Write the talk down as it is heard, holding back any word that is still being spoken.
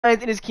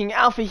Guys, it is King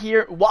Alpha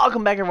here.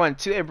 Welcome back everyone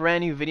to a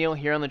brand new video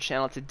here on the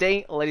channel.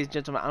 Today, ladies and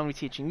gentlemen, I'm going to be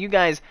teaching you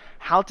guys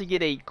how to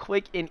get a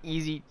quick and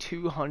easy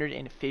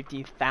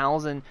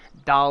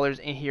 $250,000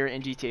 in here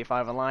in GTA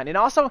 5 Online, and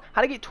also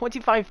how to get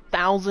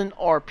 25,000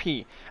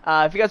 RP.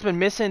 If you guys have been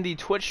missing the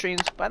Twitch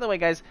streams, by the way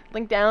guys,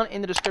 link down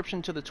in the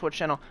description to the Twitch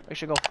channel. Make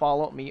sure to go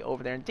follow me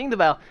over there and ding the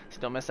bell so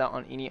you don't miss out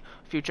on any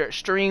future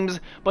streams.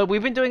 But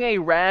we've been doing a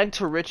rag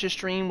to riches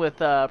stream with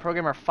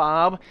programmer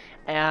Fob,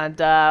 and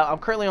I'm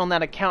currently on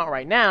that account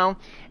right now.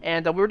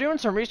 And we were doing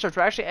some research.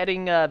 We're actually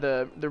editing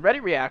the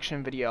Reddit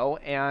reaction video,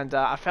 and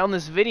I found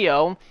this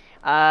video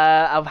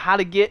of how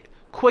to get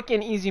quick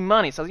and easy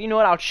money. So you know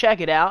what, I'll check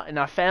it out, and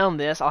I found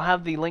this. I'll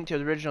have the link to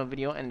the original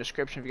video in the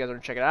description if you guys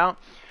want to check it out.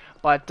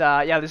 But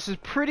yeah, this is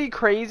pretty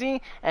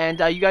crazy, and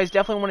you guys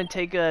definitely want to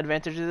take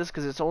advantage of this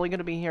because it's only going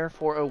to be here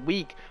for a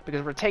week,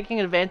 because we're taking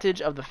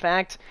advantage of the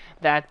fact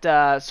that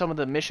some of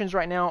the missions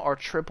right now are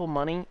triple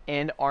money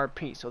and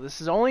RP. So this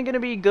is only going to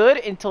be good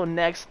until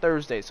next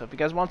Thursday. So if you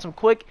guys want some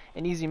quick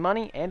and easy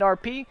money and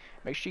RP,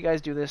 make sure you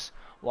guys do this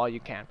while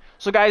you can.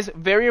 So guys,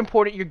 very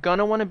important, you're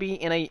gonna want to be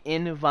in a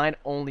invite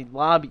only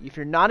lobby. If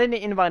you're not in an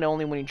invite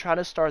only when you try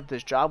to start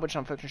this job, which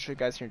I'm going to show you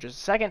guys here in just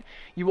a second,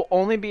 you will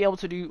only be able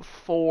to do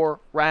 4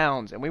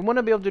 rounds, and we want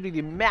to be able to do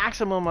the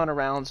maximum amount of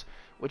rounds,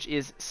 which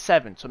is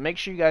 7. So make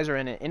sure you guys are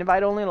in an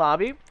invite only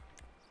lobby.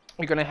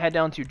 You're gonna head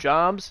down to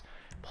jobs,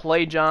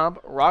 play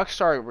job,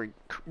 Rockstar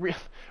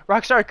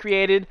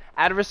created,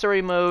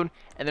 adversary mode,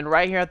 and then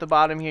right here at the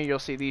bottom here you'll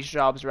see these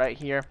jobs right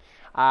here.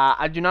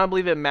 I do not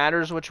believe it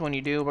matters which one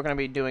you do. We're going to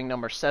be doing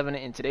number 7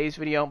 in today's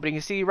video. But you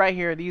can see right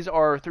here, these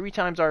are 3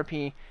 times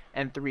RP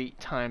and 3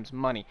 times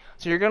money.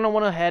 So you're going to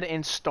want to head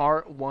and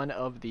start one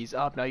of these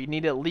up. Now you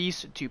need at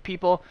least 2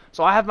 people.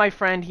 So I have my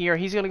friend here.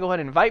 He's going to go ahead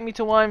and invite me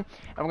to one.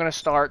 And we're going to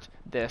start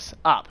this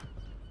up.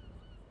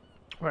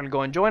 We're going to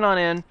go and join on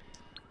in.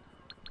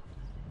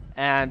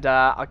 And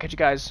I'll catch you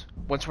guys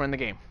once we're in the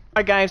game.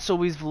 Alright guys, so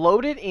we've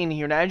loaded in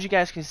here. Now as you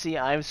guys can see,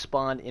 I've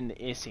spawned in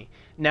the ISI.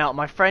 Now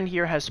my friend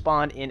here has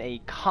spawned in a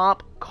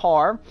cop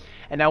car.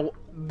 And now,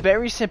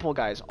 very simple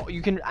guys,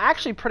 you can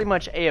actually pretty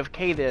much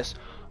AFK this.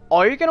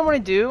 All you're going to want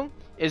to do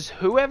is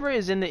whoever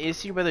is in the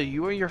ISI, whether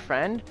you or your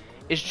friend,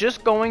 is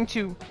just going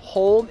to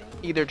hold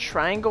either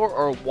triangle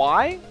or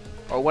Y,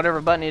 or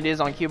whatever button it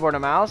is on keyboard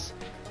and mouse,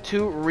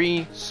 to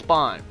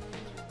respawn.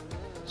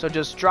 So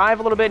just drive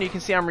a little bit and you can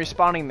see I'm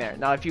respawning there.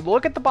 Now if you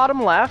look at the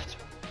bottom left,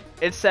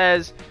 it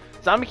says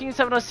Zombie King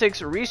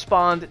 706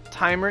 respawned,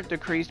 timer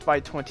decreased by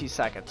 20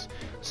 seconds.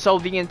 So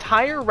the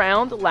entire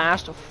round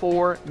lasts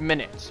 4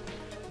 minutes.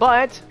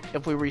 But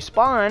if we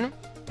respawn,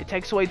 it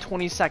takes away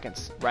 20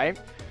 seconds, right?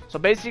 So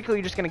basically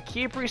you're just going to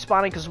keep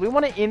respawning because we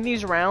want to end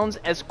these rounds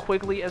as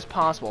quickly as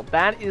possible.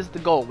 That is the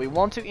goal. We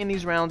want to end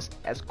these rounds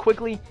as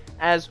quickly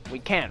as we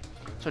can.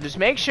 So just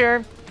make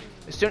sure,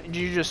 as soon as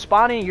you're just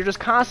spawning, you're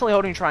just constantly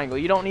holding triangle.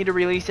 You don't need to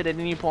release it at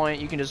any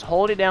point. You can just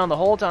hold it down the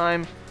whole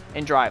time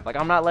and drive. Like,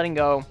 I'm not letting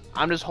go.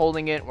 I'm just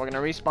holding it. We're going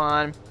to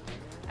respawn.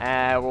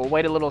 We'll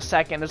wait a little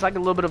second. There's like a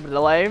little bit of a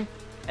delay.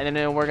 And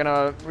then we're going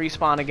to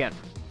respawn again.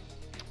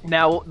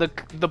 Now, the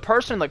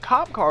person the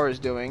cop car is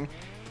doing,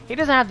 he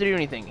doesn't have to do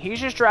anything.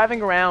 He's just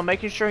driving around,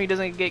 making sure he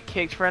doesn't get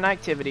kicked for an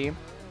activity.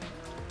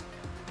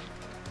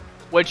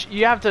 Which,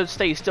 you have to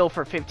stay still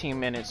for 15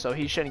 minutes, so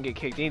he shouldn't get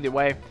kicked either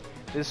way.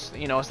 This,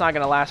 you know, it's not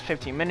going to last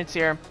 15 minutes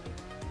here.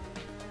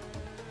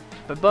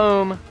 But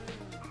boom.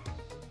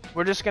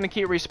 We're just going to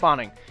keep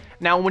respawning.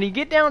 Now, when you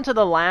get down to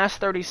the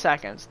last 30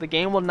 seconds, the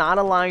game will not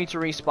allow you to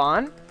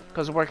respawn,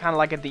 because we're kind of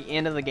like at the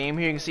end of the game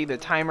here. You can see the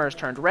timer has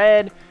turned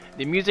red,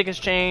 the music has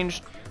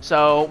changed,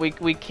 so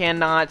we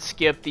cannot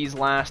skip these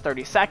last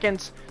 30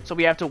 seconds, so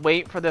we have to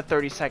wait for the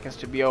 30 seconds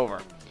to be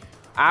over.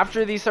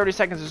 After these 30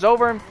 seconds is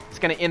over, it's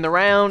going to end the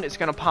round. It's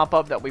going to pop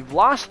up that we've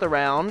lost the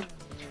round,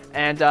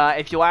 and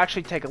if you'll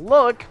actually take a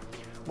look,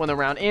 when the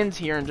round ends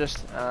here in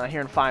just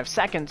here in 5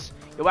 seconds,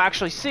 you'll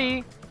actually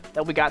see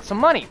that we got some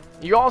money.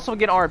 You also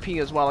get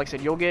RP as well. Like I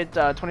said, you'll get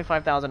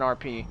 25,000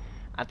 RP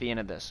at the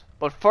end of this.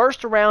 But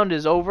first round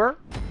is over.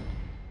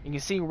 You can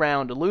see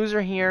round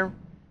loser here.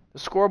 The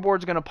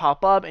scoreboard's going to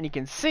pop up, and you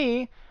can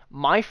see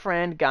my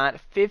friend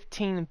got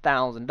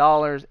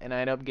 $15,000, and I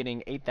ended up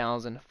getting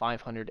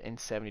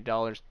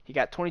 $8,570. He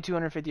got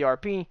 2,250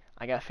 RP.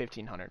 I got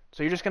 1,500.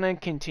 So you're just going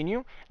to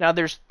continue. Now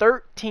there's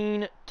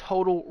 13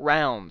 total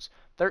rounds.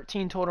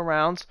 13 total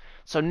rounds.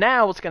 So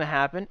now what's going to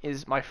happen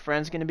is my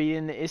friend's going to be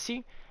in the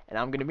ISI, and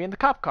I'm going to be in the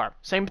cop car.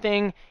 Same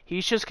thing.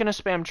 He's just going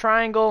to spam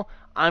triangle.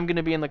 I'm going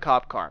to be in the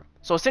cop car.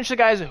 So essentially,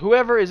 guys,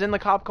 whoever is in the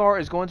cop car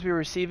is going to be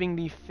receiving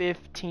the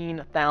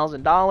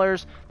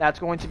 $15,000. That's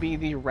going to be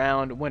the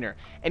round winner.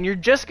 And you're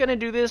just going to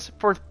do this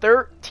for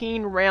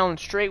 13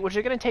 rounds straight, which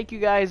is going to take you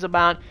guys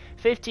about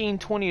 15,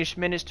 20-ish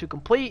minutes to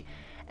complete.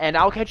 And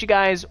I'll catch you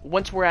guys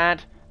once we're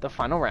at the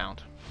final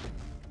round.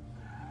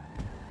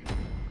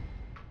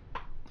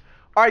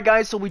 Alright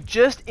guys, so we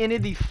just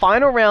ended the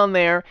final round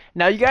there.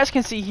 Now you guys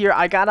can see here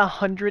I got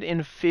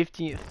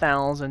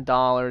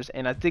 $150,000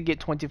 and I did get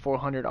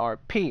 2,400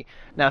 RP.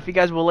 Now if you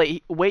guys will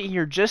wait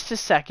here just a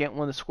second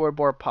when the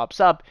scoreboard pops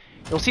up,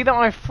 you'll see that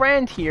my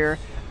friend here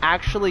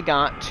actually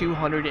got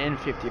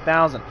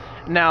 250,000.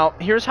 Now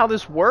here's how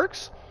this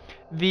works.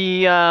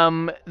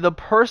 The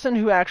person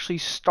who actually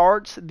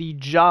starts the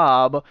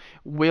job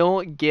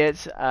will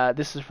get,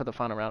 this is for the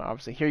final round,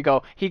 obviously. Here you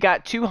go. He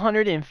got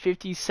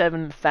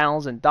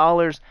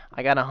 $257,000.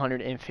 I got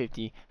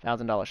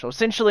 $150,000. So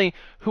essentially,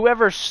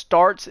 whoever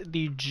starts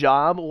the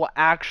job will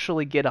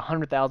actually get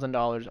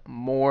 $100,000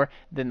 more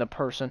than the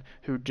person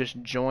who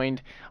just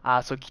joined.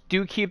 So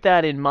do keep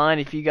that in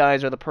mind. If you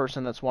guys are the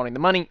person that's wanting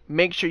the money,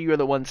 make sure you are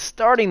the one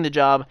starting the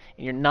job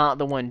and you're not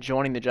the one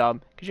joining the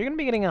job, because you're going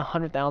to be getting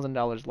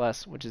 $100,000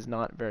 less, which is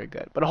not very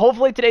good. But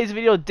hopefully today's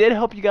video did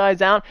help you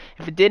guys out.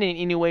 If it did in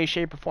any way,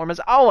 shape, or form, as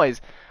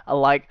always, a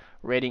like,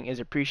 rating is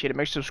appreciated.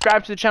 Make sure to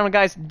subscribe to the channel,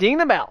 guys. Ding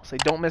the bell so you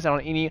don't miss out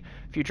on any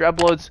future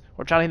uploads.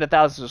 We're trying to hit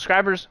 1,000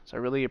 subscribers, so I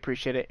really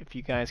appreciate it if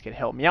you guys can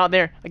help me out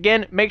there.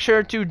 Again, make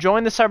sure to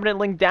join the subreddit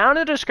link down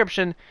in the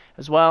description,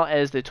 as well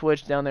as the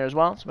Twitch down there as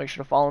well, so make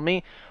sure to follow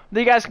me.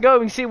 There you guys can go.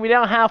 You can see we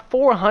now have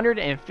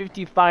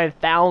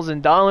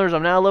 $455,000.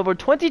 I'm now level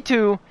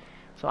 22.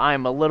 So I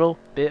am a little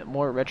bit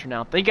more richer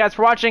now. Thank you guys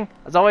for watching.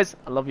 As always,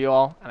 I love you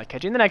all, and I'll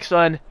catch you in the next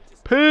one.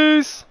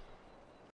 Peace!